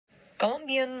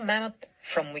Columbian mammoth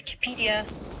from Wikipedia,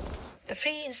 the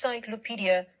free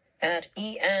encyclopedia at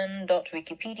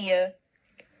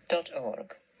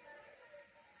en.wikipedia.org.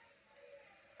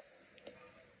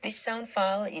 This sound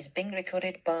file is being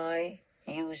recorded by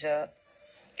user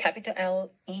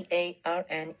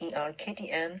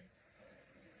LEARNERKTN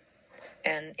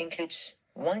and includes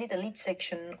only the lead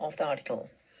section of the article.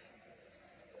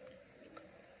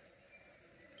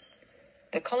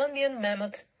 The Columbian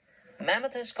mammoth,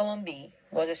 Mammuthus columbi,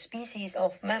 was a species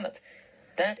of mammoth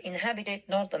that inhabited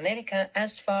North America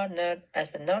as far north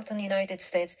as the northern United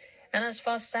States and as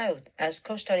far south as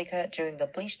Costa Rica during the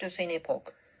Pleistocene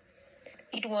epoch.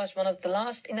 It was one of the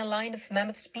last in a line of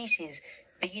mammoth species,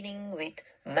 beginning with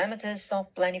Mammothus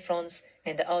subplanifrons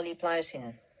in the early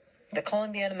Pliocene. The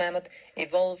Columbian mammoth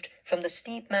evolved from the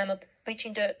steppe mammoth, which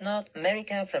entered North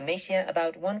America from Asia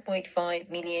about 1.5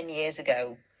 million years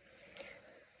ago.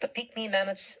 The pygmy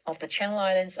mammoths of the Channel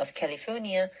Islands of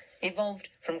California evolved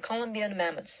from Columbian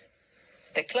mammoths.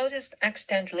 The closest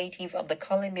extant relative of the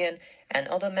Columbian and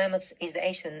other mammoths is the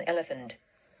Asian elephant.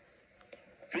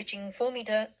 Reaching 4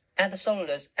 meters at the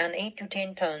shoulders and 8 to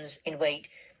 10 tons in weight,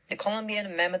 the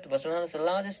Columbian mammoth was one of the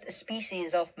largest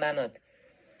species of mammoth.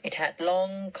 It had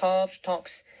long, curved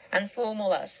tusks and 4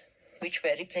 molars, which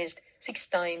were replaced 6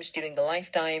 times during the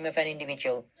lifetime of an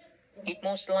individual. It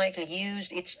most likely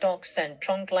used its tusks and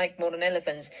trunk like modern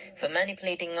elephants for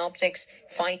manipulating objects,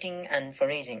 fighting, and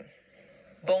foraging.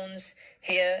 Bones,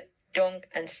 hair, dung,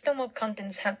 and stomach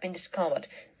contents have been discovered,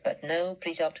 but no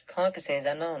preserved carcasses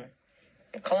are known.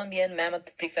 The Columbian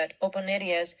mammoth preferred open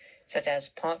areas such as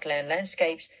parkland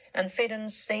landscapes and fed on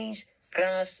sedge,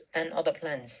 grass, and other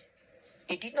plants.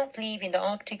 It did not live in the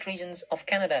Arctic regions of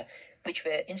Canada, which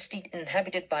were instead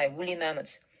inhabited by woolly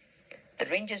mammoths. The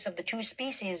ranges of the two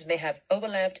species may have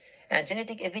overlapped, and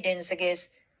genetic evidence suggests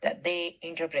that they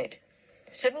interbred.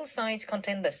 Several sites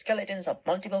contain the skeletons of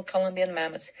multiple Columbian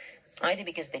mammoths, either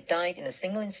because they died in a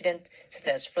single incident, such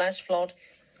as flash flood,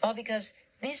 or because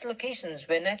these locations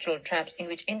were natural traps in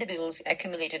which individuals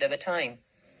accumulated over time.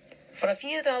 For a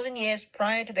few thousand years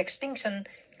prior to the extinction,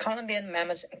 Columbian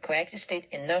mammoths coexisted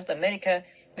in North America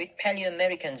with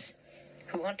Paleoamericans,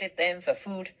 who hunted them for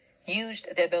food, used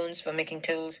their bones for making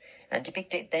tools, and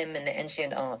depicted them in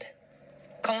ancient art.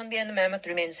 Columbian mammoth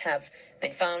remains have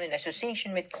been found in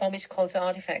association with Columbian culture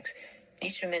artifacts.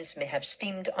 These remains may have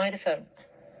stemmed either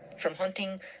from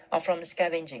hunting or from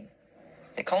scavenging.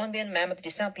 The Columbian mammoth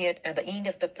disappeared at the end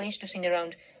of the Pleistocene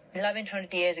around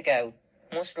 1100 years ago,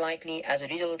 most likely as a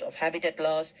result of habitat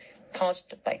loss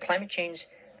caused by climate change,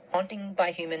 hunting by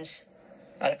humans,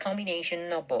 or a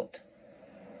combination of both.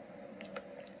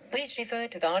 Please refer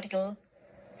to the article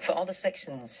for other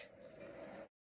sections.